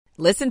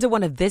Listen to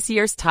one of this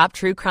year's top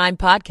true crime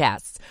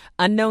podcasts.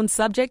 Unknown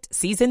Subject,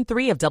 Season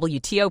 3 of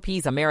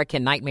WTOP's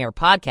American Nightmare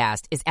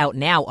podcast is out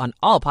now on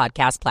all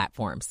podcast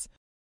platforms.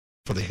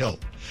 For the Hill.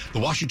 The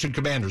Washington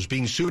Commanders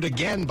being sued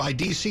again by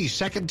D.C.,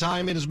 second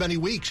time in as many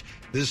weeks.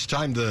 This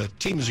time the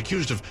team is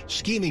accused of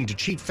scheming to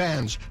cheat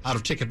fans out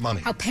of ticket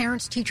money. How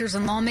parents, teachers,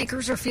 and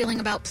lawmakers are feeling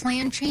about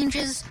plan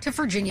changes to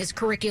Virginia's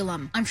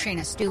curriculum. I'm Shayna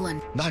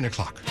Stulin. 9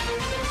 o'clock.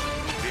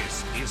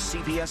 This is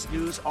CBS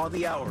News on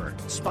the Hour,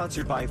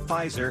 sponsored by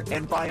Pfizer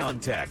and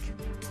BioNTech.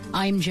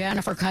 I'm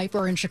Jennifer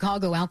Kuiper in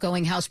Chicago.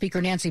 Outgoing House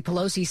Speaker Nancy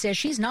Pelosi says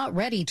she's not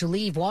ready to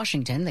leave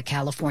Washington. The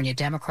California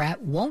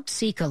Democrat won't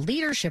seek a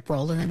leadership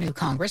role in the new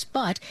Congress,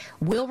 but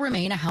will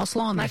remain a House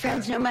lawmaker. My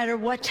friends, no matter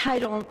what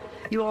title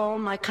you all,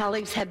 my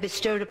colleagues, have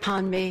bestowed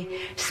upon me,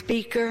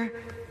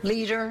 Speaker,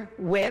 Leader,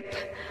 Whip,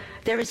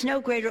 there is no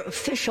greater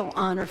official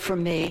honor for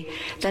me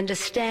than to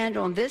stand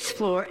on this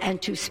floor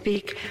and to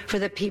speak for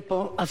the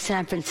people of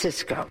San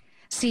Francisco.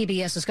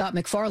 CBS's Scott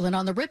McFarland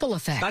on the ripple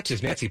effect. Not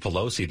just Nancy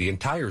Pelosi, the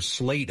entire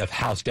slate of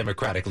House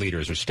Democratic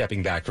leaders are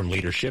stepping back from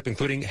leadership,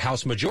 including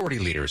House Majority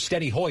Leader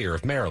Steny Hoyer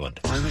of Maryland.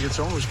 I think it's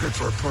always good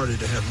for a party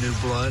to have new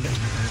blood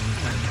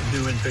and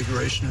new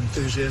invigoration,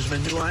 enthusiasm,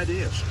 and new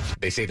ideas.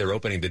 They say they're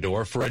opening the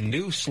door for a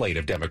new slate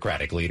of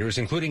Democratic leaders,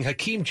 including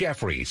Hakeem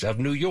Jeffries of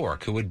New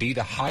York, who would be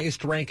the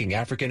highest-ranking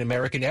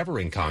African-American ever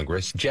in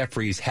Congress.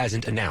 Jeffries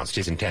hasn't announced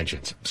his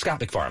intentions.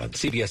 Scott McFarland,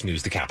 CBS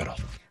News, the Capitol.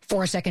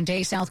 For a second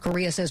day, South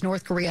Korea says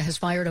North Korea has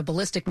fired a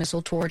ballistic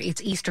missile toward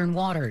its eastern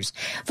waters.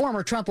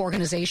 Former Trump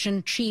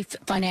Organization Chief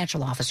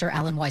Financial Officer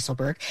Alan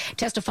Weisselberg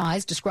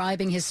testifies,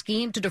 describing his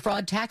scheme to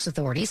defraud tax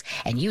authorities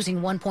and using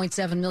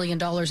 $1.7 million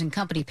in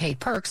company-paid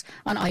perks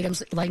on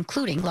items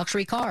including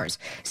luxury cars.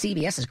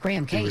 CBS's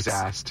Graham Case. He was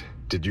asked,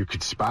 did you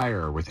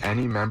conspire with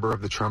any member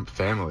of the Trump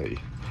family?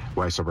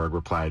 Weisselberg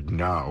replied,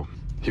 no.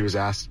 He was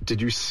asked,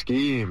 did you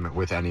scheme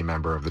with any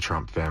member of the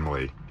Trump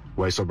family?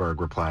 Weisselberg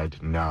replied,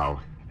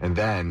 no. And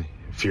then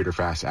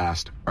Futerfas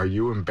asked, are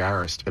you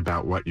embarrassed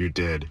about what you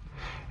did?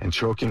 And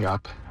choking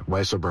up,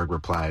 Weisselberg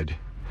replied,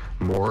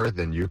 more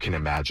than you can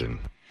imagine.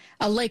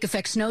 A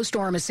lake-effect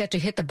snowstorm is set to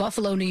hit the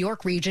Buffalo, New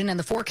York region, and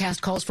the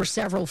forecast calls for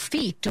several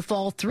feet to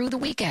fall through the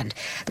weekend.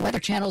 The Weather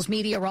Channel's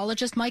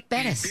meteorologist Mike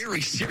Bettis. A very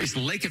serious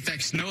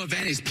lake-effect snow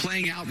event is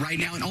playing out right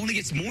now and only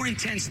gets more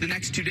intense the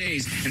next 2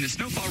 days. And the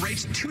snowfall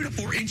rates 2 to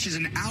 4 inches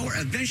an hour,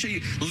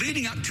 eventually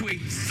leading up to a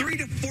 3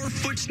 to 4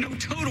 foot snow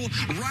total,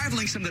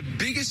 rivaling some of the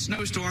biggest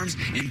snowstorms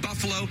in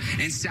Buffalo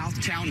and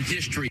Southtown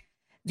history.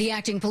 The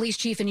acting police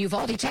chief in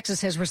Uvalde, Texas,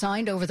 has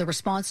resigned over the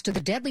response to the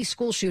deadly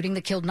school shooting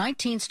that killed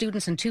 19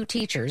 students and 2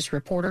 teachers.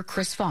 Reporter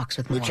Chris Fox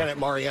with more. Lieutenant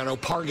Mariano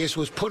Pargas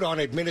was put on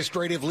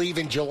administrative leave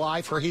in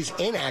July for his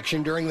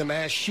inaction during the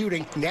mass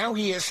shooting. Now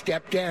he has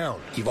stepped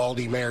down.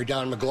 Uvalde Mayor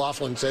Don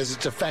McLaughlin says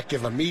it's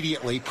effective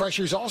immediately.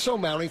 Pressure's also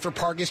mounting for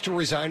Pargas to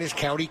resign as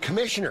county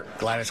commissioner.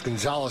 Gladys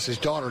Gonzalez's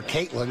daughter,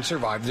 Caitlin,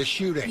 survived the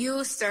shooting.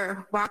 You,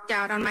 sir, walked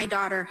out on my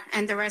daughter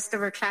and the rest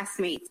of her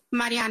classmates.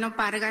 Mariano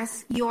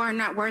Pargas, you are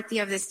not worthy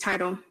of this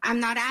title. I'm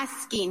not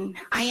asking.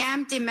 I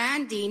am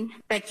demanding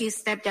that you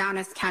step down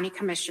as county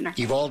commissioner.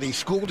 Uvalde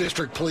School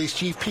District Police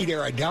Chief Pete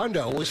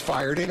Arredondo was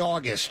fired in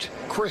August.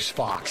 Chris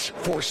Fox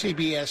for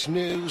CBS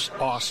News,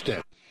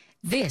 Austin.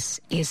 This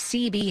is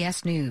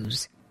CBS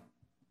News.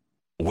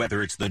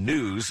 Whether it's the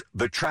news,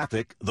 the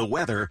traffic, the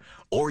weather,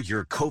 or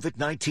your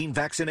COVID-19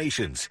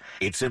 vaccinations,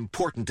 it's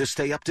important to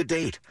stay up to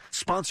date.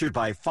 Sponsored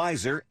by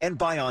Pfizer and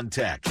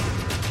BioNTech.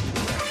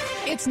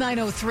 It's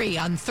 9:03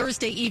 on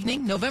Thursday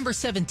evening, November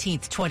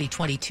 17th,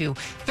 2022.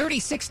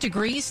 36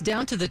 degrees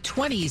down to the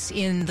 20s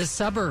in the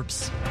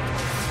suburbs.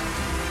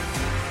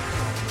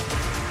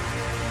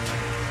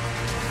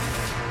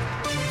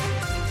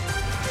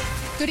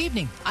 Good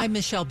evening. I'm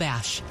Michelle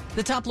Bash.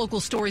 The top local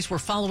stories we're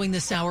following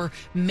this hour: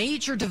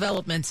 major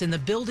developments in the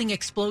building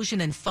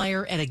explosion and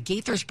fire at a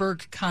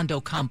Gaithersburg condo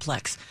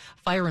complex.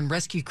 Fire and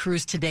rescue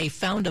crews today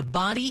found a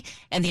body,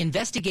 and the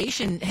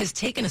investigation has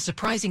taken a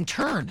surprising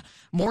turn.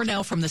 More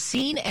now from the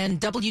scene and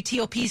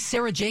WTOP's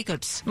Sarah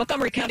Jacobs.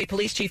 Montgomery County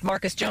Police Chief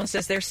Marcus Jones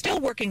says they're still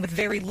working with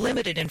very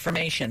limited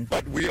information.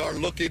 But we are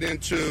looking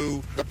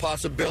into the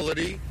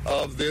possibility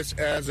of this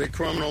as a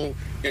criminal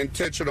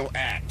intentional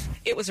act.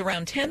 It was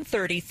around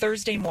 10:30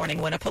 Thursday morning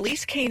when a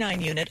police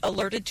canine unit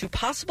alerted to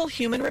possible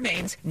human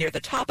remains near the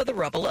top of the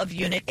rubble of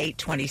Unit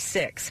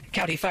 826.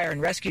 County Fire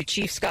and Rescue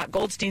Chief Scott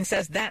Goldstein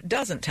says that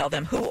doesn't tell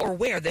them who or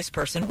where this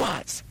person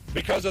was.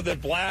 Because of the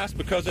blast,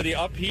 because of the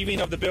upheaving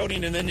of the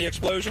building and then the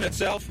explosion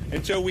itself,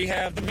 until we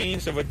have the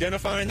means of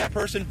identifying that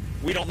person,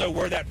 we don't know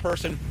where that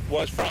person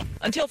was from.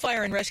 Until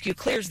fire and rescue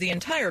clears the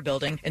entire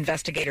building,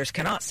 investigators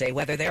cannot say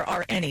whether there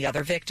are any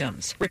other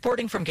victims.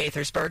 Reporting from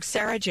Gaithersburg,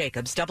 Sarah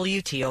Jacobs,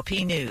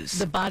 WTOP News.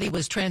 The body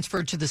was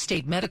transferred to the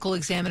state medical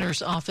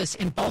examiner's office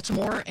in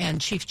Baltimore,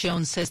 and Chief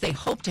Jones says they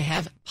hope to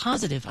have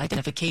positive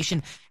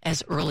identification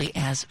as early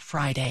as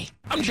Friday.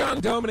 I'm John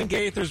Doman in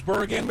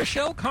Gaithersburg, and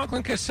Michelle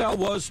Conklin-Cassell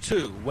was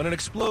too, when an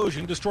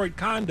explosion destroyed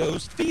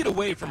condos feet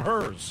away from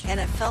hers. And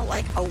it felt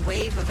like a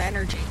wave of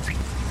energy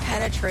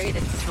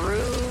penetrated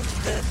through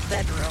the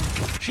bedroom.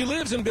 She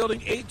lives in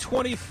building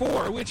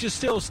 824, which is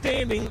still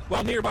standing,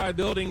 while nearby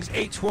buildings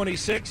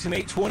 826 and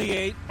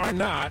 828 are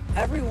not.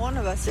 Every one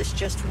of us is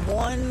just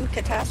one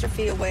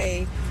catastrophe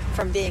away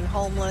from being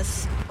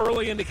homeless.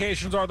 Early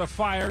indications are the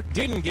fire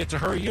didn't get to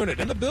her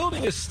unit, and the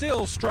building is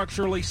still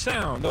structurally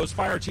sound. Those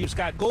Fire Chief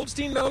Scott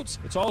Goldstein notes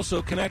it's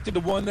also connected to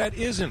one that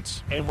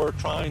isn't. And we're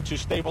trying to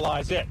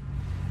stabilize it.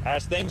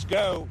 As things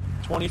go,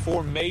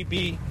 24 may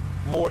be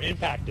more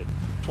impacted.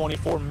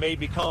 24 may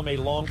become a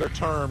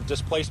longer-term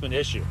displacement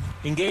issue.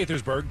 In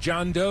Gaithersburg,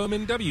 John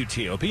Doman,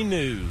 WTOP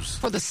News.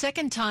 For the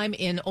second time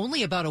in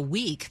only about a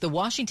week, the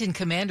Washington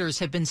Commanders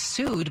have been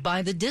sued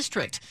by the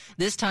district.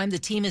 This time, the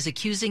team is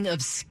accused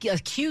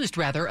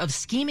of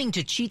scheming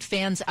to cheat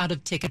fans out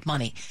of ticket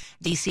money.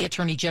 D.C.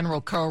 Attorney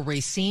General Karl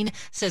Racine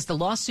says the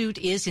lawsuit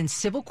is in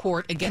civil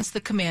court against the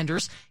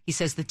Commanders. He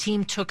says the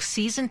team took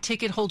season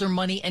ticket holder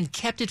money and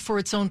kept it for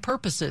its own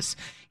purposes.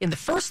 In the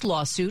first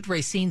lawsuit,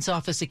 Racine's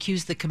office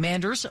accused the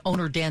Commanders,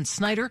 owner Dan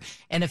Snyder,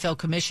 NFL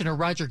Commissioner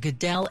Roger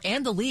Goodell,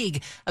 and the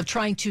league of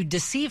trying to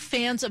deceive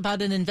fans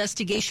about an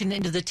investigation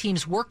into the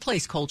team's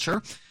workplace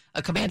culture.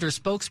 A Commanders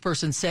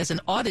spokesperson says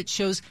an audit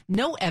shows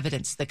no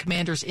evidence the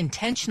Commanders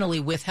intentionally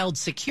withheld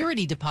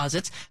security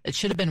deposits that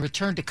should have been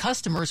returned to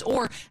customers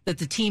or that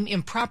the team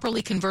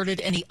improperly converted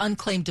any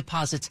unclaimed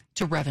deposits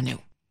to revenue.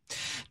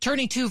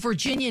 Turning to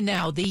Virginia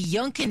now, the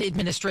Youngkin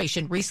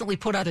administration recently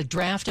put out a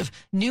draft of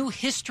new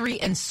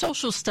history and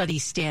social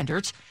studies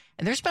standards.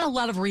 And there's been a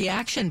lot of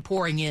reaction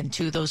pouring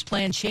into those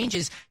planned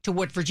changes to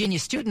what Virginia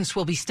students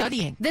will be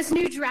studying. This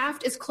new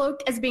draft is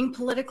cloaked as being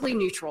politically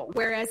neutral,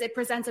 whereas it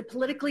presents a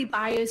politically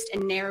biased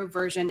and narrow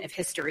version of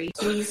history.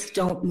 Please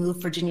don't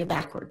move Virginia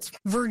backwards.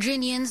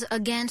 Virginians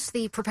against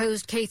the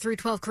proposed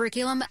K-12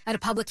 curriculum at a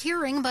public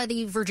hearing by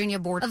the Virginia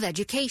Board of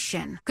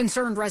Education.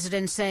 Concerned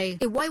residents say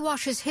it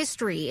whitewashes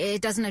history.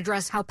 It doesn't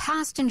address how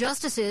past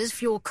injustices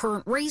fuel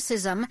current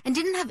racism and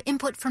didn't have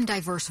input from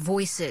diverse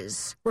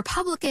voices.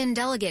 Republican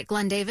Delegate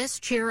Glenn Davis,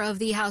 chair of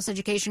the House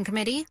Education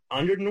Committee.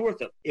 Under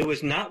Northam, it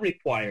was not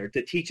required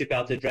to teach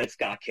about the Dred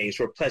Scott case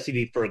or Plessy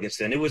v.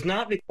 Ferguson. It was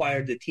not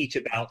required to teach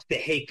about the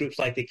hate groups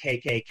like the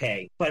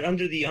KKK. But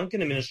under the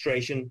Youngkin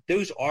administration,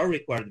 those are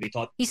required to be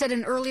taught. He said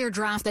an earlier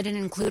draft that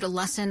didn't include a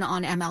lesson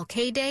on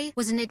MLK Day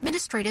was an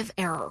administrative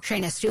error.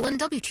 Shayna Stulin,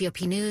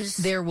 WTOP News.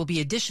 There will be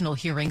additional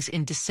hearings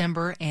in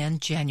December and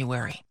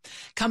January.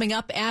 Coming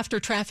up after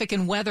traffic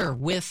and weather,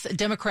 with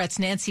Democrats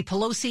Nancy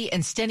Pelosi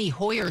and Steny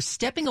Hoyer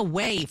stepping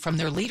away from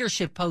their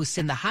leadership posts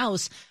in the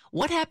House,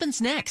 what happens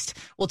next?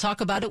 We'll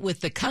talk about it with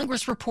the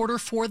Congress reporter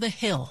for The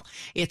Hill.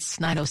 It's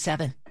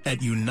 9:07.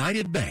 At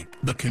United Bank,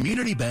 the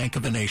community bank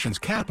of the nation's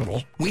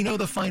capital, we know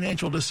the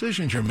financial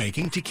decisions you're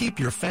making to keep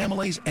your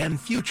families and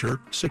future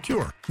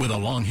secure. With a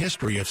long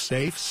history of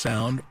safe,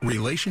 sound,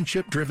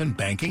 relationship-driven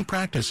banking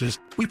practices,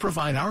 we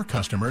provide our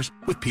customers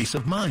with peace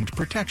of mind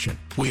protection.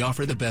 We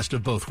offer the best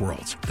of both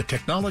worlds, the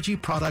technology,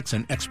 products,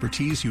 and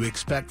expertise you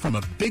expect from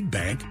a big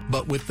bank,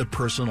 but with the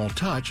personal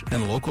touch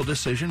and local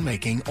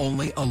decision-making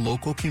only a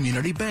local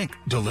community bank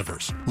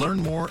delivers. Learn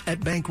more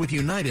at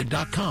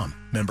bankwithunited.com.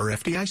 Member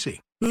FDIC.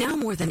 Now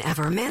more than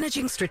ever,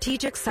 managing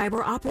strategic,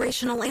 cyber,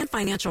 operational, and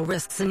financial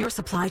risks in your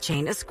supply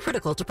chain is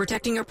critical to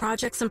protecting your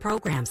projects and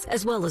programs,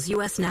 as well as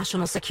U.S.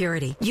 national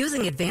security.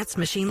 Using advanced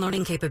machine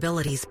learning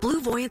capabilities, Blue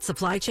Voyant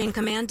Supply Chain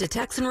Command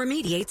detects and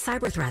remediates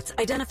cyber threats,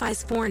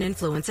 identifies foreign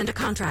influence into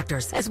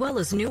contractors, as well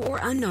as new or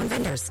unknown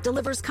vendors,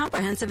 delivers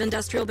comprehensive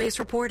industrial-based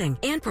reporting,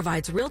 and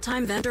provides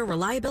real-time vendor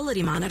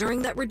reliability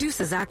monitoring that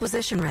reduces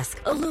acquisition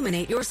risk.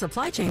 Illuminate your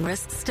supply chain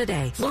risks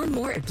today. Learn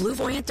more at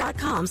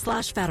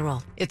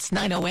bluevoyant.com/federal. It's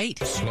 9:08.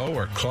 Slow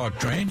or clogged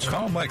drains?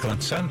 Call Michael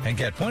 & Son and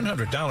get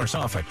 $100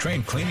 off a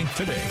drain cleaning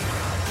today.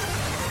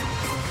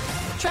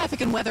 Traffic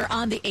and weather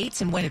on the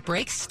 8s and when it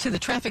breaks to the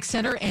traffic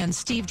center and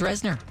Steve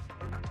Dresner.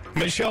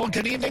 Michelle,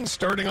 good evening.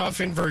 Starting off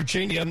in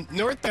Virginia,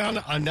 northbound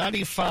on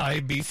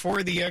 95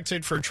 before the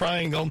exit for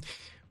Triangle.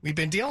 We've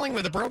been dealing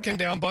with a broken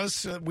down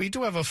bus. We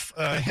do have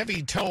a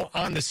heavy tow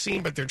on the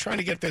scene, but they're trying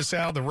to get this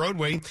out of the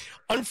roadway.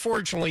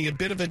 Unfortunately, a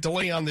bit of a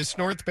delay on this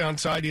northbound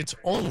side. It's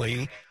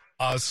only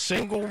a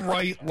single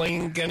right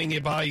lane getting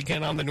you by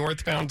again on the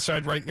northbound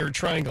side right near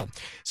Triangle.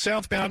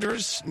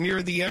 Southbounders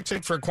near the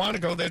exit for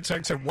Quantico, that's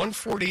exit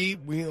 148.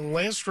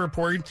 Last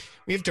report,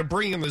 we have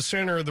debris in the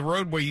center of the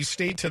roadway. You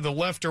stay to the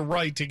left or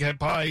right to get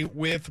by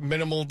with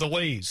minimal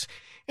delays.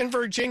 In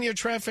Virginia,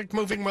 traffic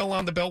moving well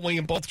on the Beltway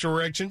in both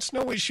directions.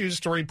 No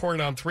issues to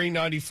report on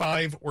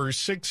 395 or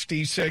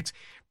 66.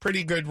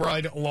 Pretty good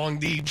ride along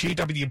the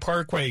GW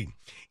Parkway.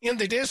 In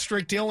the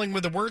district, dealing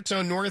with the work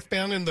zone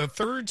northbound in the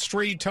 3rd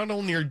Street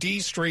tunnel near D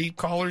Street.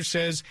 Caller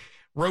says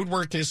road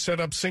work is set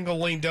up. Single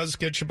lane does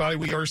get you by.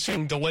 We are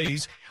seeing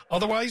delays.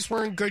 Otherwise,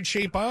 we're in good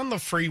shape on the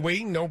freeway.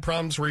 No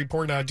problems to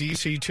report on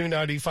DC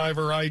 295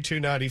 or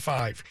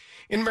I-295.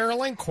 In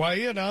Maryland,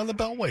 quiet on the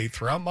Beltway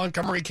throughout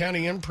Montgomery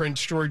County and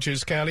Prince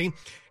George's County.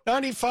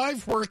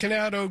 95 working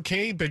out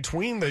okay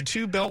between the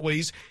two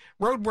beltways.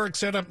 Road work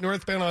set up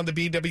northbound on the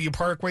BW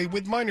Parkway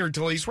with minor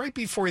delays right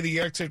before the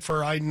exit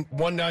for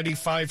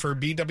I-195 for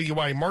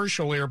BWI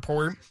Marshall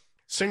Airport.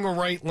 Single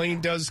right lane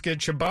does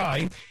get you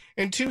by.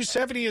 And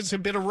 270 is a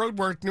bit of road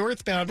work.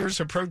 Northbounders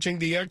approaching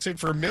the exit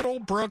for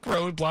Middlebrook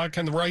Road,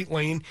 blocking the right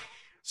lane.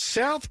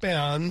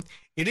 Southbound,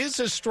 it is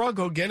a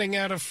struggle getting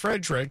out of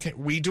Frederick.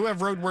 We do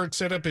have road work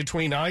set up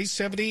between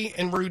I-70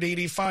 and Route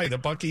 85, the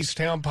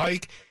Buckystown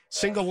Pike.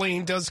 Single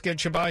lane does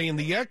get you by, and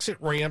the exit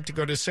ramp to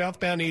go to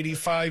southbound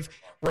 85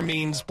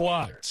 remains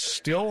blocked.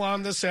 Still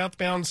on the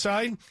southbound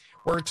side,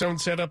 work zone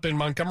set up in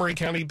Montgomery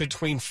County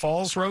between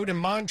Falls Road and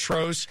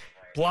Montrose,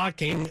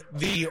 blocking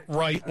the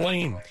right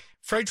lane.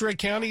 Frederick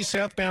County,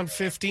 southbound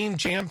 15,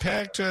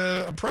 jam-packed,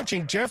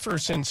 approaching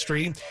Jefferson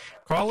Street.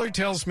 Caller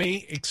tells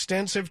me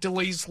extensive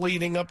delays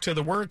leading up to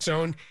the work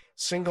zone.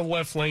 Single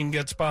left lane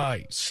gets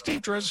by.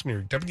 Steve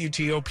Dresner,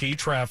 WTOP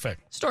Traffic.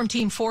 Storm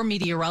Team 4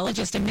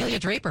 meteorologist Amelia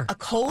Draper. A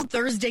cold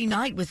Thursday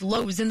night with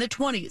lows in the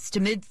 20s to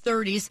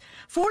mid-30s.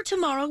 For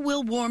tomorrow,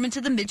 we'll warm into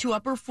the mid to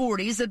upper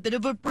 40s, a bit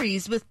of a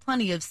breeze with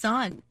plenty of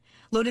sun.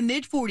 Low to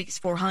mid-40s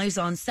for highs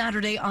on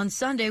Saturday. On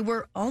Sunday,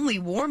 we're only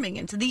warming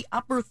into the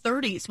upper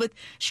 30s with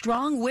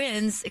strong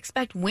winds.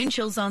 Expect wind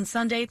chills on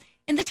Sunday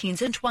in the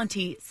teens and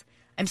 20s.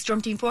 I'm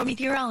Storm Team 4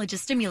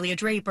 meteorologist Amelia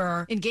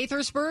Draper. In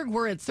Gaithersburg,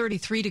 we're at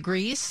 33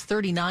 degrees,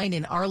 39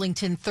 in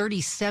Arlington,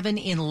 37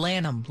 in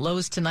Lanham.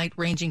 Lows tonight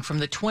ranging from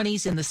the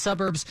 20s in the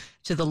suburbs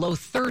to the low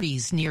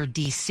 30s near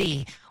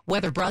D.C.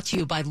 Weather brought to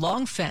you by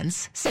Long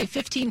Fence. Save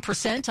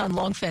 15% on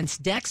Long Fence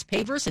decks,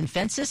 pavers, and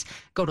fences.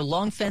 Go to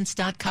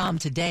longfence.com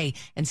today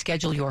and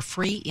schedule your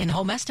free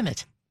in-home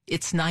estimate.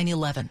 It's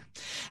 9/11.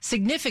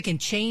 Significant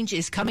change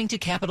is coming to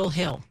Capitol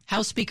Hill.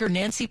 House Speaker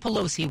Nancy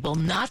Pelosi will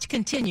not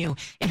continue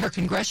in her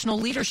congressional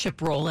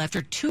leadership role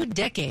after 2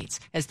 decades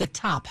as the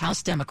top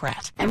House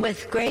Democrat. And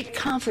with great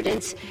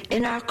confidence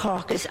in our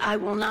caucus, I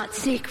will not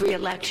seek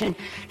re-election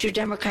to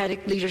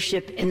Democratic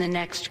leadership in the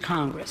next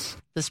Congress.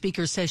 The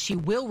Speaker says she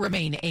will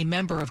remain a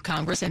member of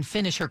Congress and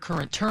finish her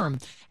current term.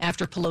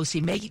 After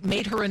Pelosi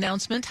made her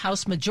announcement,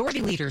 House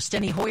Majority Leader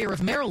Steny Hoyer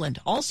of Maryland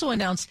also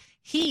announced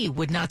he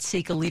would not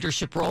seek a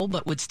leadership role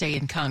but would stay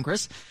in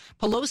Congress.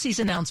 Pelosi's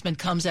announcement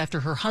comes after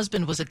her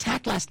husband was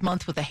attacked last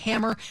month with a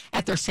hammer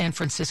at their San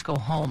Francisco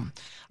home.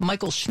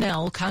 Michael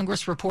Schnell,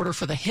 Congress reporter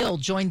for The Hill,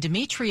 joined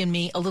Dimitri and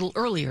me a little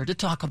earlier to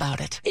talk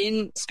about it.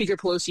 In Speaker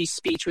Pelosi's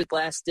speech, which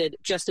lasted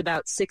just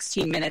about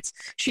 16 minutes,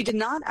 she did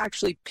not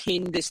actually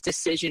pin this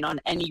decision on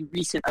any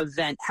recent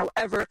event.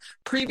 However,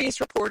 previous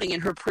reporting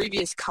and her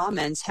previous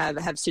comments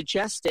have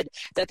suggested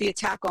that the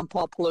attack on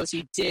Paul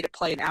Pelosi did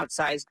play an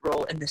outsized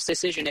role in this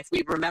decision. If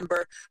we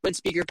remember when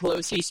Speaker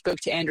Pelosi spoke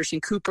to Anderson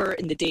Cooper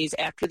in the days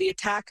after the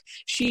attack,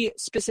 she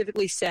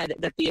specifically said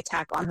that the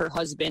attack on her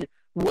husband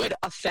would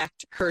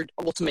affect her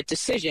ultimate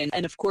decision.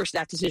 And of course,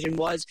 that decision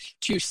was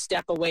to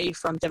step away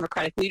from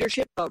Democratic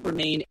leadership but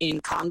remain in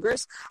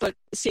Congress. But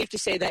safe to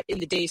say that in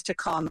the days to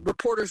come,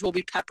 reporters will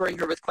be peppering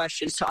her with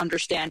questions to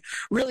understand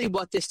really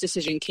what this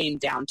decision came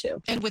down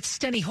to. And with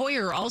Steny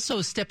Hoyer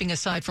also stepping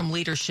aside from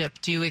leadership,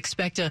 do you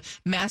expect a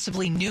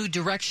massively new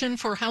direction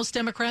for House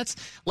Democrats,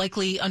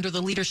 likely under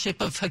the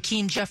leadership of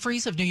Hakeem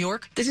Jeffries of New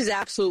York? This is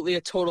absolutely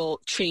a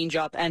total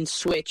change-up and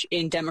switch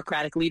in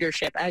Democratic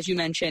leadership. As you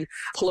mentioned,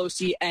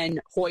 Pelosi and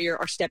Hoyer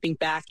are stepping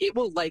back. It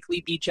will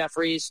likely be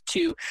Jeffries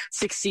to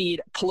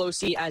succeed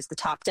Pelosi as the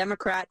top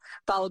Democrat,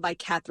 followed by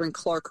Catherine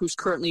Clark, who's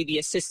currently the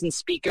assistant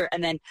speaker,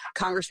 and then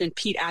Congressman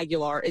Pete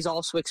Aguilar is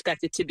also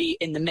expected to be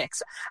in the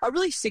mix. A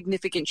really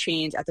significant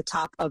change at the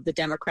top of the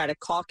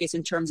Democratic caucus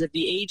in terms of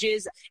the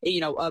ages,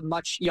 a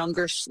much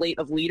younger slate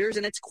of leaders,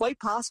 and it's quite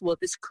possible that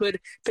this could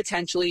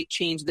potentially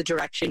change the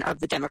direction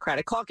of the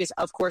Democratic caucus.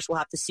 Of course, we'll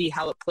have to see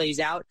how it plays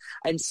out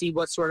and see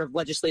what sort of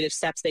legislative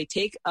steps they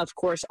take. Of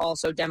course,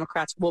 also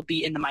Democrats will be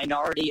in the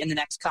minority in the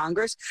next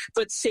Congress,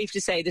 but safe to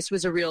say this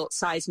was a real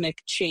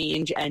seismic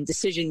change and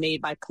decision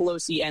made by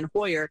Pelosi and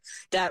Hoyer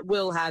that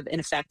will have an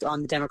effect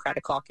on the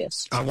Democratic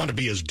caucus. I want to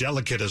be as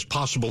delicate as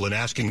possible in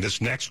asking this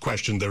next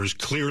question. There is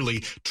clearly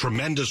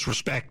tremendous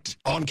respect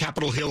on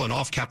Capitol Hill and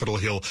off Capitol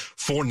Hill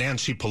for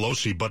Nancy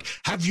Pelosi, but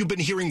have you been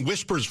hearing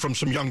whispers from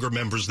some younger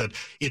members that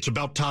it's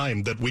about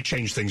time that we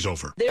change things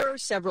over? There are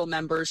several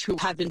members who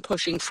have been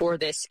pushing for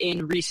this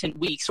in recent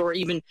weeks, or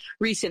even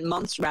recent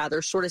months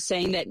rather, sort of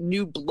saying that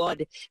new blood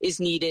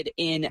is needed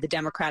in the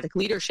Democratic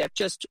leadership.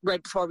 Just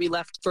right before we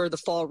left for the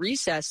fall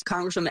recess,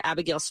 Congresswoman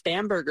Abigail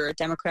Spanberger, a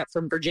Democrat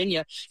from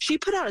Virginia, she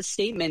put out a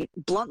statement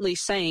bluntly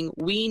saying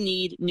we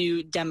need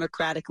new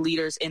Democratic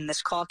leaders in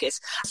this caucus.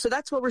 So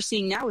that's what we're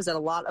seeing now, is that a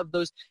lot of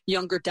those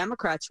younger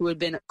Democrats who had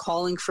been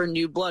calling for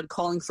new blood,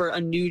 calling for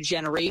a new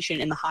generation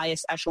in the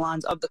highest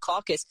echelons of the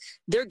caucus,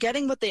 they're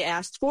getting what they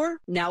asked for.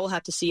 Now we'll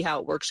have to see how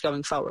it works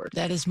going forward.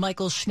 That is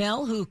Michael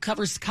Schnell, who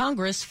covers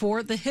Congress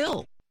for The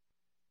Hill.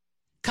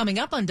 Coming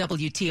up on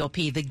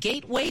WTOP, the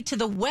gateway to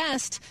the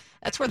West.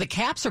 That's where the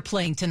Caps are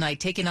playing tonight,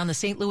 taking on the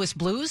St. Louis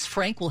Blues.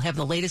 Frank will have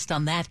the latest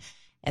on that.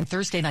 And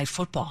Thursday Night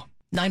Football,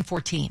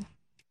 9:14.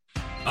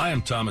 I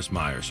am Thomas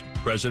Myers,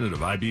 president of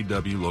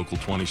IBW Local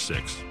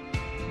 26.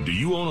 Do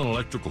you own an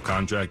electrical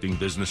contracting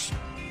business?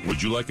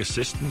 Would you like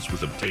assistance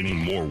with obtaining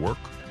more work?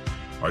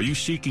 Are you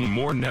seeking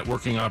more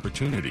networking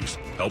opportunities?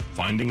 Help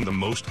finding the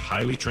most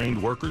highly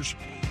trained workers?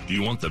 Do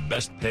you want the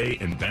best pay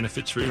and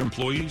benefits for your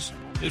employees?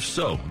 If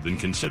so, then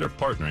consider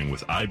partnering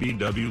with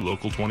IBEW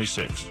Local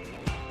 26.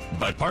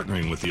 By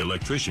partnering with the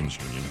Electricians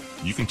Union,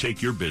 you can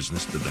take your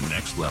business to the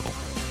next level.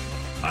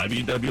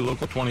 IBEW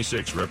Local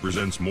 26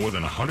 represents more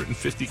than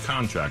 150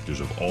 contractors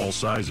of all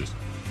sizes.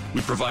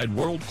 We provide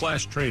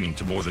world-class training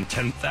to more than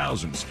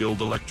 10,000 skilled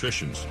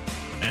electricians.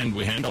 And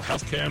we handle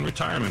healthcare and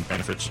retirement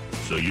benefits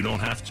so you don't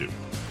have to.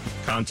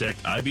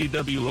 Contact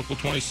IBEW Local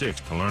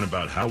 26 to learn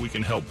about how we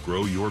can help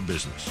grow your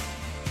business.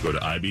 Go to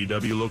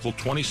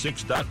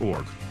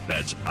IBEWLocal26.org.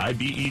 That's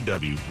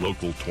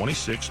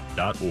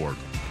IBEWLocal26.org.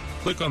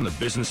 Click on the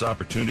Business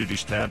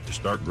Opportunities tab to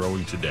start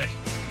growing today.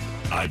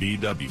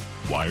 IBEW,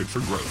 wired for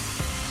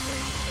growth.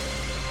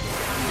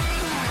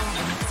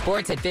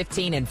 Sports at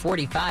 15 and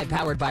 45,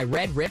 powered by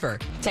Red River.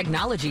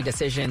 Technology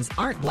decisions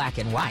aren't black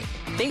and white.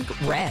 Think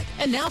red.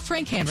 And now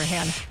Frank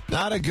Hanrahan.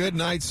 Not a good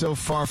night so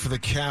far for the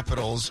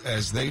Capitals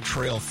as they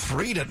trail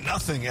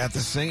 3-0 at the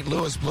St.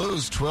 Louis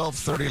Blues.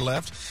 12:30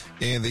 left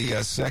in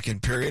the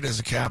second period as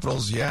the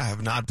Capitals,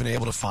 have not been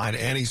able to find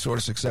any sort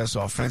of success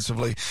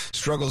offensively.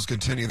 Struggles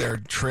continue there,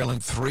 trailing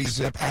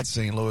 3-0 at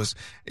St. Louis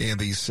in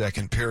the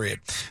second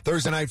period.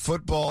 Thursday night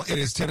football, it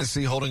is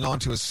Tennessee holding on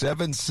to a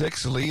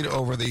 7-6 lead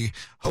over the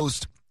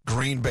host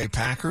Green Bay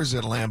Packers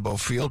at Lambeau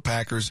Field.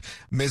 Packers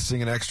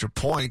missing an extra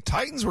point.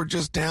 Titans were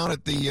just down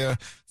at the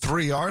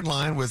 3-yard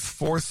line with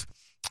 4th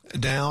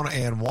down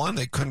and 1.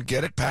 They couldn't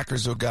get it.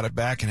 Packers got it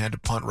back and had to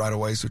punt right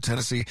away. So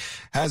Tennessee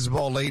has the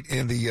ball late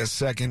in the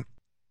second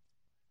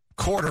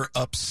quarter,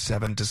 up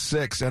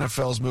 7-6.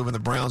 NFL's moving the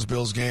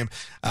Browns-Bills game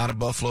out of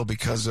Buffalo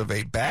because of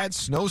a bad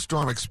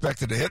snowstorm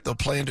expected to hit. They'll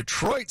play in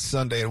Detroit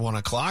Sunday at 1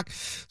 o'clock.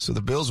 So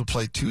the Bills will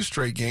play 2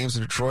 straight games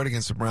in Detroit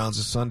against the Browns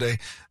this Sunday,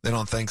 then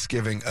on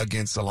Thanksgiving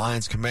against the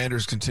Lions.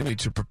 Commanders continue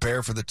to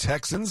prepare for the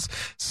Texans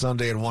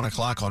Sunday at 1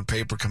 o'clock. On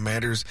paper,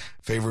 Commanders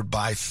favored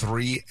by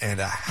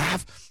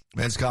 3.5.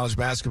 Men's college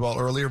basketball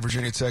earlier,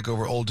 Virginia Tech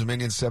over Old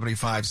Dominion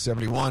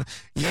 75-71.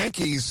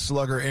 Yankees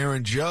slugger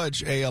Aaron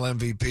Judge, AL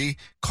MVP.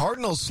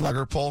 Cardinals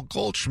slugger Paul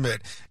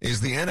Goldschmidt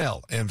is the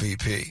NL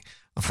MVP.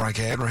 I'm Frank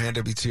Hanrahan,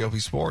 WTOP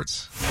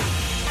Sports.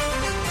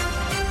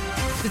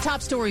 The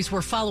top stories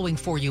we're following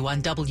for you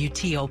on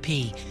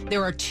WTOP.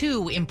 There are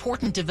 2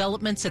 important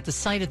developments at the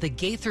site of the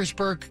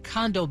Gaithersburg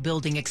condo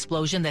building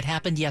explosion that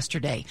happened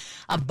yesterday.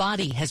 A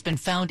body has been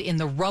found in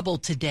the rubble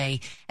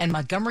today, and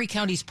Montgomery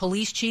County's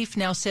police chief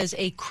now says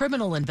a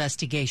criminal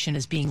investigation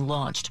is being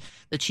launched.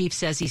 The chief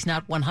says he's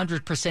not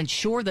 100%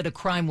 sure that a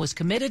crime was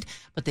committed,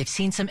 but they've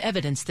seen some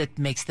evidence that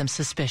makes them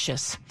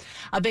suspicious.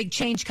 A big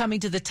change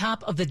coming to the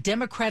top of the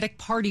Democratic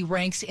Party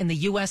ranks in the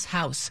U.S.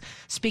 House.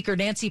 Speaker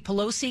Nancy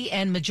Pelosi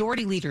and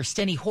Majority Leader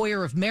Steny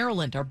Hoyer of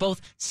Maryland are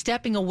both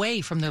stepping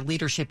away from their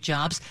leadership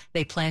jobs.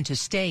 They plan to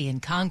stay in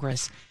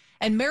Congress.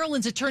 And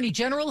Maryland's Attorney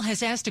General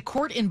has asked a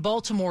court in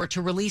Baltimore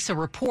to release a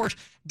report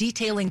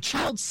detailing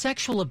child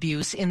sexual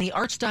abuse in the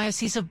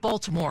Archdiocese of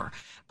Baltimore.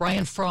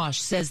 Brian Frosch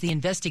says the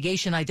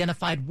investigation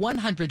identified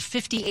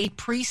 158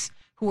 priests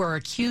who are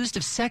accused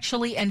of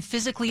sexually and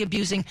physically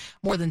abusing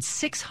more than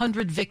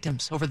 600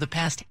 victims over the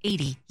past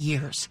 80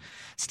 years.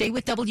 Stay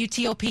with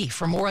WTOP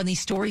for more on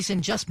these stories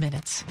in just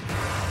minutes.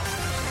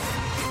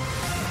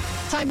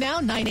 Time now,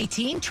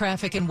 9:18.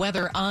 Traffic and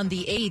weather on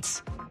the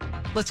 8s.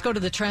 Let's go to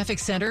the traffic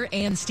center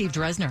and Steve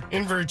Dresner.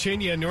 In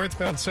Virginia,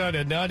 northbound side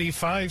at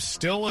 95,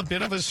 still a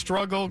bit of a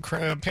struggle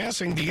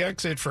passing the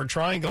exit for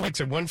Triangle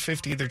exit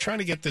 150. They're trying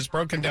to get this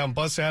broken down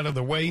bus out of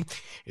the way.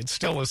 It's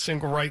still a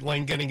single right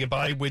lane getting you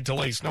by with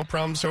delays. No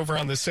problems over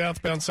on the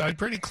southbound side.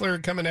 Pretty clear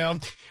coming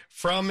out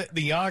from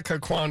the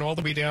Occoquan all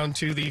the way down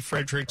to the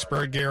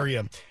Fredericksburg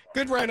area.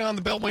 Good ride on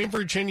the Beltway in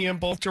Virginia in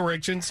both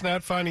directions.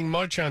 Not finding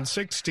much on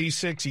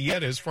 66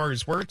 yet as far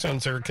as work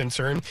zones are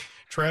concerned.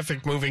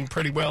 Traffic moving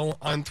pretty well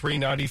on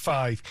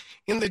 395.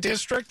 In the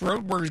district,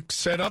 road work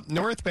set up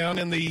northbound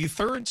in the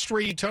 3rd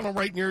Street tunnel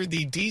right near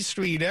the D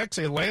Street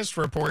exit. Last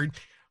report,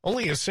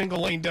 only a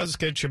single lane does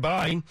get you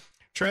by.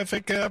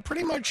 Traffic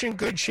pretty much in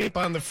good shape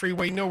on the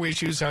freeway. No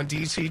issues on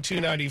DC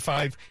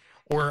 295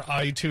 or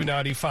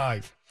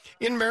I-295.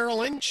 In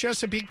Maryland,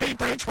 Chesapeake Bay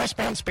Bridge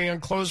westbound span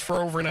closed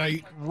for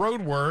overnight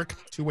road work.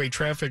 Two-way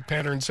traffic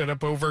pattern set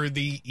up over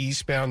the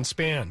eastbound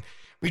span.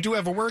 We do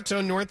have a work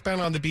zone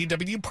northbound on the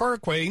BW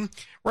Parkway,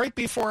 right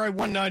before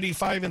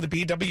I-195 and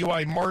the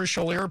BWI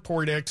Marshall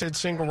Airport exit.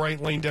 Single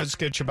right lane does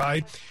get you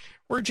by.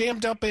 We're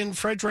jammed up in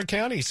Frederick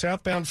County.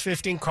 Southbound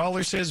 15,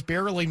 caller says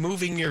barely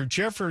moving near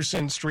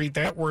Jefferson Street.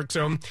 That work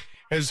zone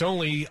has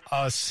only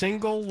a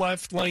single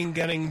left lane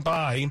getting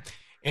by.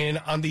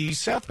 And on the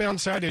southbound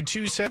side of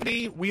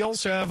 270, we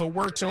also have a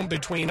work zone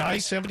between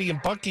I-70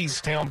 and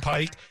Buckystown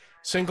Pike.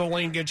 Single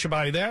lane gets you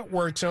by that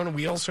work zone. And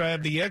we also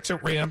have the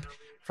exit ramp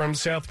from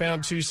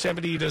southbound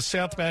 270 to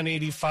southbound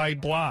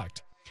 85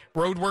 blocked.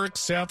 Roadwork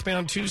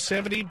southbound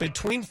 270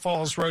 between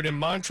Falls Road and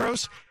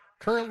Montrose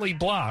currently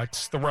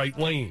blocks the right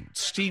lane.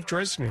 Steve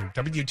Dresner,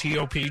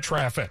 WTOP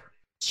Traffic.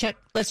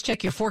 Let's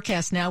check your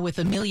forecast now with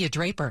Amelia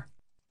Draper.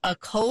 A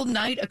cold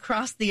night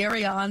across the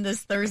area on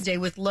this Thursday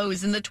with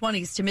lows in the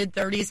 20s to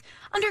mid-30s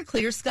under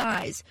clear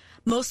skies.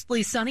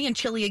 Mostly sunny and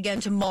chilly again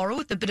tomorrow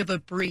with a bit of a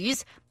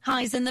breeze.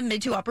 Highs in the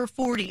mid to upper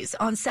 40s.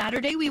 On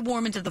Saturday, we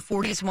warm into the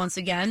 40s once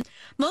again.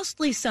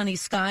 Mostly sunny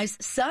skies.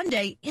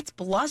 Sunday, it's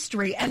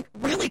blustery and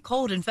really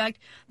cold. In fact,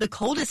 the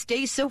coldest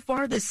day so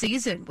far this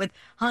season with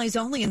highs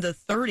only in the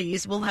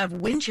 30s. We'll have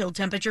wind chill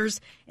temperatures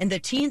in the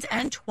teens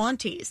and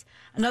 20s.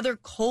 Another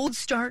cold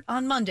start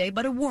on Monday,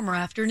 but a warmer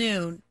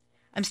afternoon.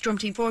 I'm Storm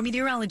Team 4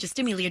 meteorologist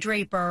Amelia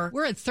Draper.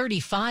 We're at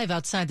 35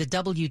 outside the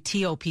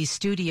WTOP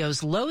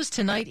studios. Lows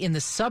tonight in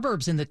the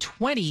suburbs in the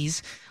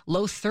 20s,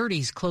 low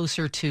 30s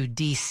closer to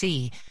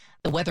D.C.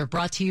 The weather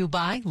brought to you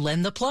by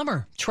Len the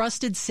Plumber.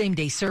 Trusted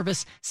same-day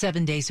service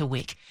 7 days a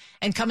week.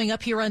 And coming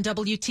up here on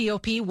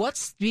WTOP,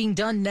 what's being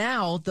done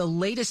now, the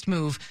latest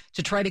move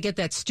to try to get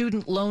that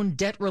student loan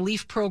debt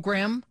relief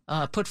program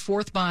put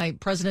forth by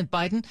President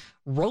Biden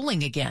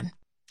rolling again.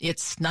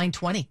 It's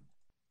 9:20.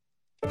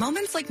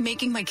 Moments like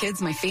making my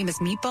kids my famous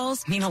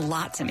meatballs mean a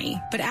lot to me.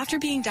 But after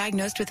being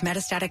diagnosed with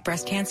metastatic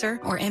breast cancer,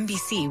 or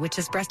MBC, which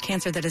is breast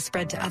cancer that has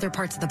spread to other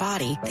parts of the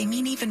body, they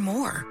mean even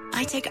more.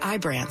 I take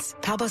Ibrance,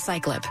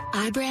 palbociclib.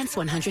 Ibrance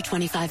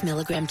 125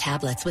 milligram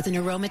tablets with an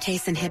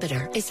aromatase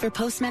inhibitor is for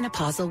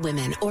postmenopausal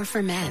women or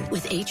for men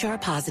with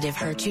HR-positive,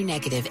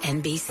 HER2-negative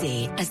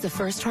MBC as the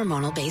first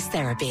hormonal-based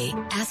therapy.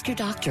 Ask your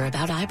doctor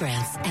about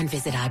Ibrance and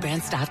visit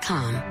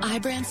Ibrance.com.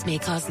 Ibrance may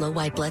cause low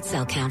white blood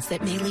cell counts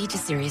that may lead to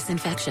serious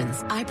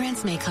infections.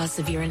 Ibrance may cause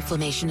severe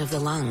inflammation of the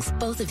lungs.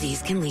 Both of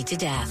these can lead to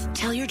death.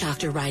 Tell your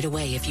doctor right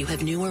away if you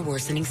have new or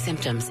worsening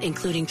symptoms,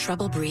 including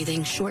trouble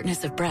breathing,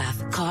 shortness of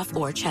breath, cough,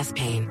 or chest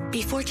pain.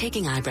 Before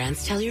taking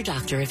Ibrance, tell your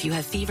doctor if you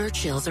have fever,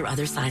 chills, or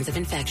other signs of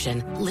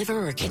infection,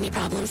 liver or kidney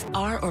problems,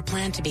 are or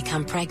plan to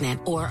become pregnant,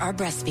 or are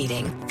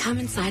breastfeeding.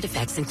 Common side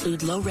effects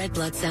include low red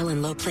blood cell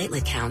and low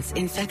platelet counts,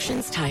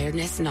 infections,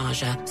 tiredness,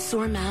 nausea,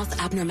 sore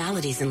mouth,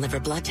 abnormalities in liver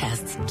blood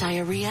tests,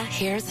 diarrhea,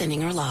 hair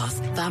thinning or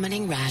loss,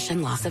 vomiting, rash,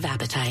 and loss of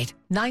appetite.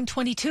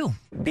 9:22.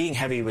 Being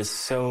heavy was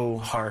so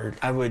hard.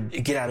 I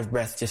would get out of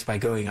breath just by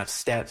going up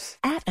steps.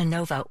 At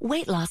Inova,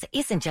 weight loss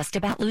isn't just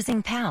about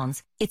losing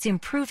pounds. It's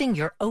improving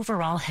your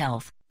overall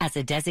health. As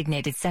a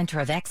designated center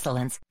of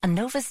excellence,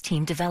 Inova's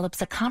team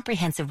develops a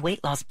comprehensive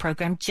weight loss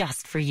program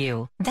just for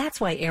you. That's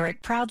why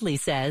Eric proudly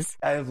says,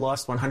 I have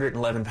lost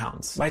 111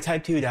 pounds. My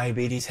type 2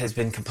 diabetes has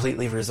been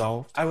completely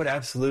resolved. I would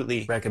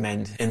absolutely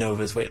recommend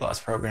Inova's weight loss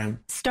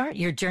program. Start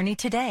your journey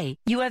today.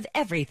 You have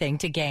everything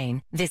to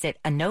gain. Visit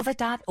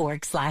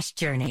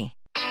Inova.org/journey.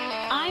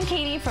 I'm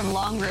Katie from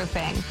Long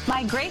Roofing.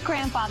 My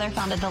great-grandfather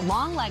founded the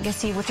Long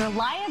legacy with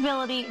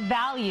reliability,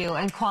 value,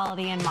 and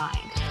quality in mind.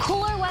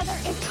 Cooler weather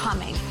is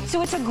coming,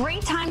 so it's a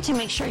great time to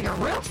make sure your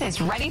roof is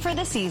ready for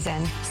the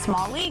season.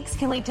 Small leaks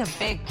can lead to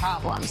big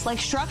problems like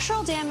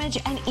structural damage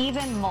and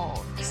even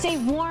mold. Stay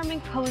warm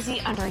and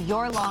cozy under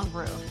your Long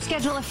roof.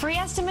 Schedule a free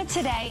estimate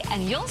today,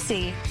 and you'll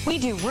see we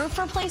do roof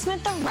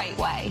replacement the right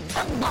way,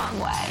 the long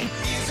way.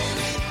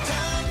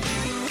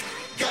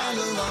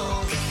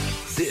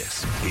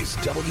 This is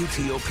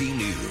WTOP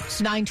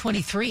News.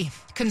 9:23.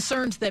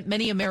 Concerned that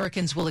many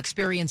Americans will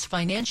experience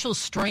financial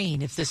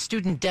strain if the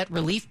student debt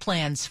relief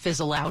plans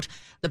fizzle out,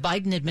 the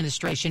Biden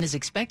administration is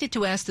expected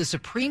to ask the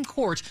Supreme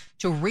Court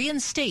to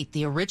reinstate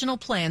the original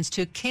plans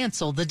to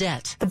cancel the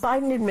debt. The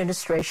Biden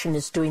administration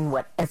is doing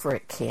whatever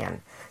it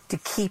can to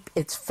keep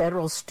its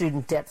federal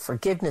student debt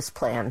forgiveness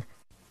plan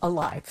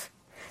alive.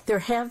 There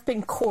have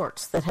been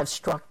courts that have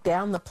struck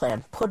down the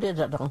plan, put it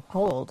on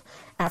hold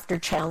after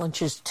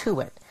challenges to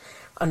it,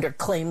 under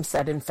claims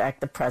that, in fact,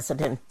 the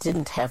president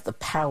didn't have the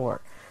power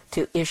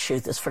to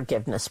issue this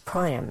forgiveness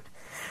plan.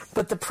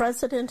 But the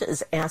president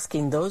is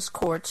asking those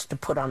courts to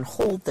put on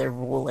hold their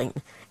ruling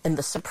and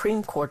the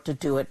Supreme Court to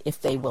do it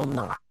if they will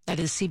not. That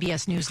is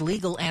CBS News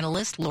legal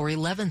analyst Lori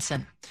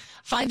Levinson.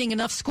 Finding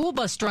enough school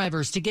bus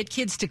drivers to get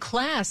kids to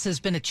class has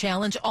been a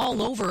challenge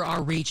all over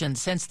our region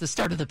since the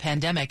start of the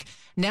pandemic.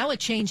 Now a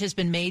change has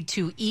been made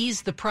to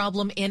ease the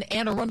problem in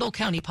Anne Arundel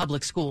County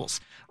Public Schools.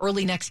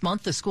 Early next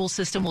month, the school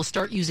system will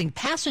start using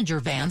passenger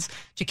vans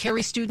to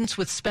carry students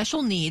with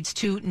special needs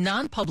to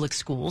non-public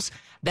schools.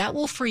 That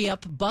will free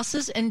up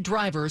buses and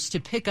drivers to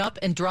pick up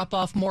and drop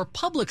off more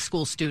public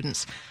school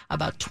students.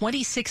 About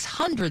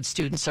 2,600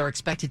 students are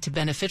expected to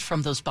benefit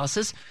from those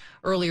buses.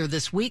 Earlier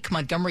this week,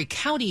 Montgomery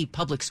County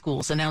Public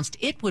Schools announced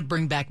it would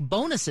bring back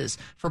bonuses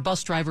for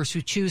bus drivers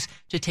who choose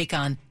to take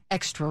on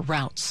extra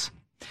routes.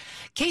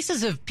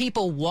 Cases of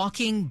people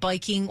walking,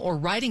 biking, or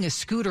riding a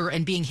scooter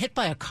and being hit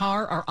by a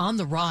car are on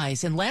the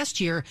rise. And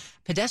last year,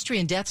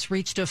 pedestrian deaths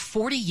reached a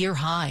 40-year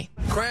high.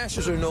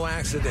 Crashes are no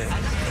accident.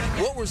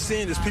 What we're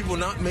seeing is people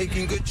not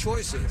making good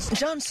choices.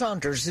 John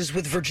Saunders is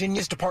with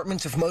Virginia's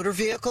Department of Motor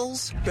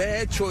Vehicles.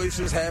 Bad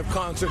choices have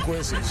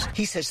consequences.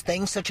 He says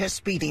things such as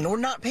speeding or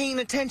not paying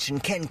attention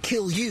can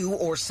kill you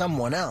or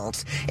someone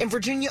else. In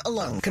Virginia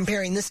alone,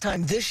 comparing this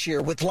time this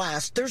year with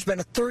last, there's been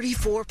a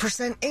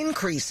 34%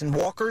 increase in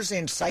walkers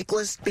and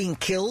cyclists being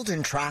killed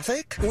in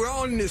traffic. We're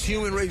all in this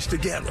human race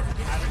together.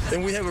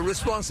 and we have a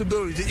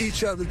responsibility to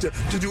each other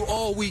to do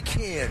all we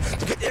can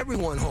to get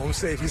everyone home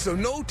safely. So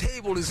no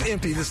table is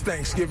empty this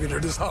Thanksgiving or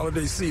this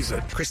holiday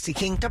season. Christy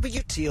King,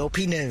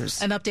 WTOP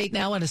News. An update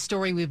now on a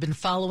story we've been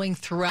following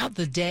throughout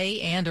the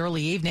day and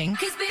early evening.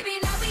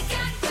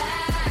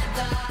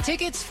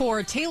 Tickets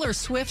for Taylor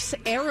Swift's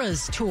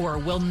Eras Tour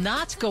will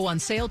not go on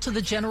sale to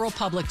the general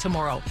public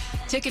tomorrow.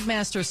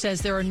 Ticketmaster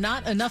says there are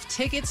not enough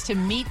tickets to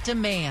meet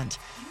demand.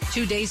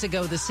 2 days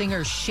ago, the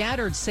singer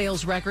shattered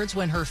sales records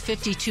when her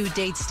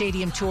 52-date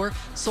stadium tour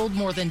sold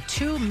more than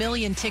 2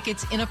 million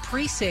tickets in a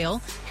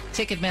pre-sale.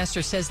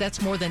 Ticketmaster says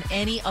that's more than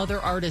any other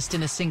artist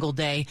in a single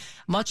day.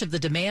 Much of the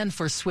demand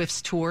for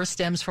Swift's tour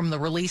stems from the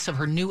release of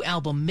her new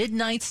album,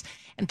 Midnights,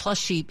 and plus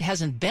she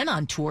hasn't been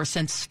on tour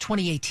since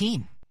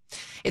 2018.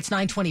 It's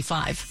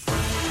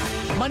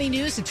 9:25. Money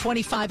news at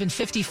 25 and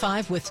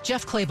 55 with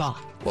Jeff Claybaugh.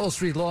 Wall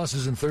Street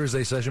losses in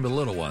Thursday session, but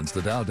little ones.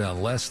 The Dow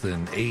down less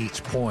than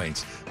 8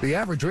 points. The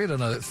average rate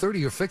on a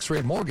 30-year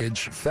fixed-rate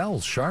mortgage fell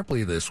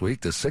sharply this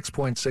week to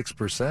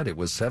 6.6%. It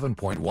was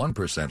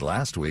 7.1%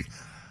 last week.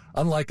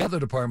 Unlike other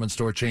department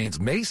store chains,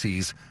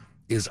 Macy's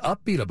is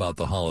upbeat about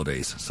the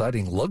holidays,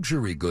 citing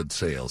luxury goods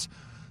sales.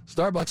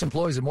 Starbucks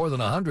employees in more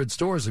than 100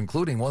 stores,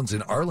 including ones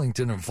in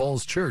Arlington and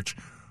Falls Church,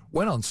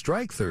 went on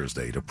strike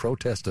Thursday to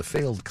protest a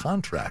failed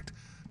contract.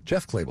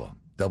 Jeff Claybaugh,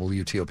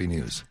 WTOP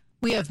News.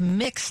 We have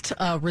mixed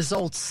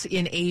results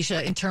in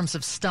Asia in terms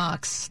of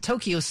stocks.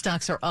 Tokyo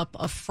stocks are up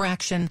a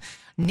fraction,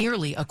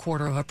 nearly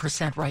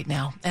 0.25% right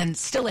now. And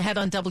still ahead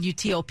on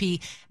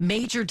WTOP,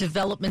 major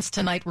developments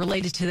tonight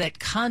related to that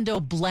condo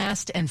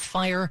blast and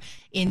fire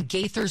in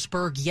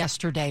Gaithersburg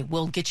yesterday.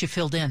 We'll get you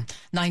filled in.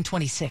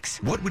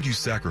 9:26. What would you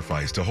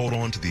sacrifice to hold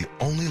on to the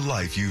only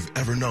life you've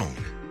ever known?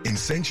 In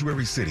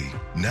Sanctuary City,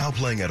 now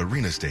playing at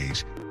Arena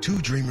Stage, two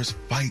dreamers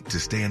fight to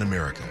stay in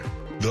America,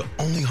 the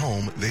only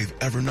home they've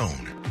ever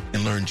known,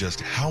 and learn just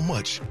how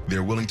much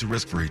they're willing to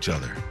risk for each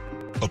other.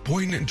 A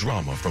poignant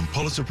drama from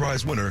Pulitzer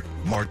Prize winner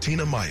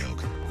Martina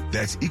Mayok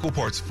that's equal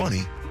parts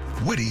funny,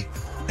 witty,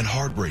 and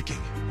heartbreaking.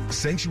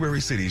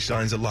 Sanctuary City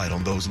shines a light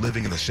on those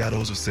living in the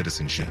shadows of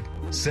citizenship.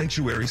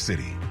 Sanctuary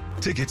City.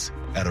 Tickets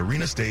at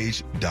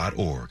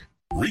arenastage.org.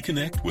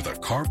 Reconnect with a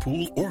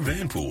carpool or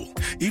van pool.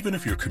 Even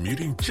if you're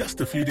commuting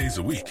just a few days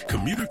a week,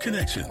 Commuter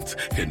Connections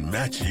can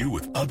match you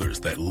with others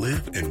that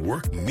live and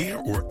work near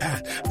or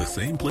at the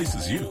same place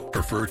as you.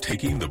 Prefer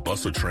taking the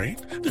bus or train?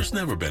 There's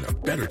never been a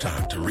better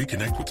time to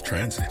reconnect with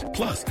transit.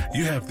 Plus,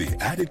 you have the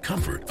added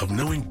comfort of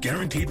knowing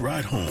Guaranteed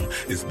Ride Home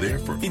is there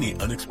for any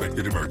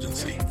unexpected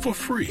emergency for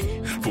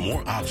free. For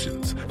more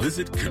options,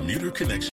 visit Commuter Connections.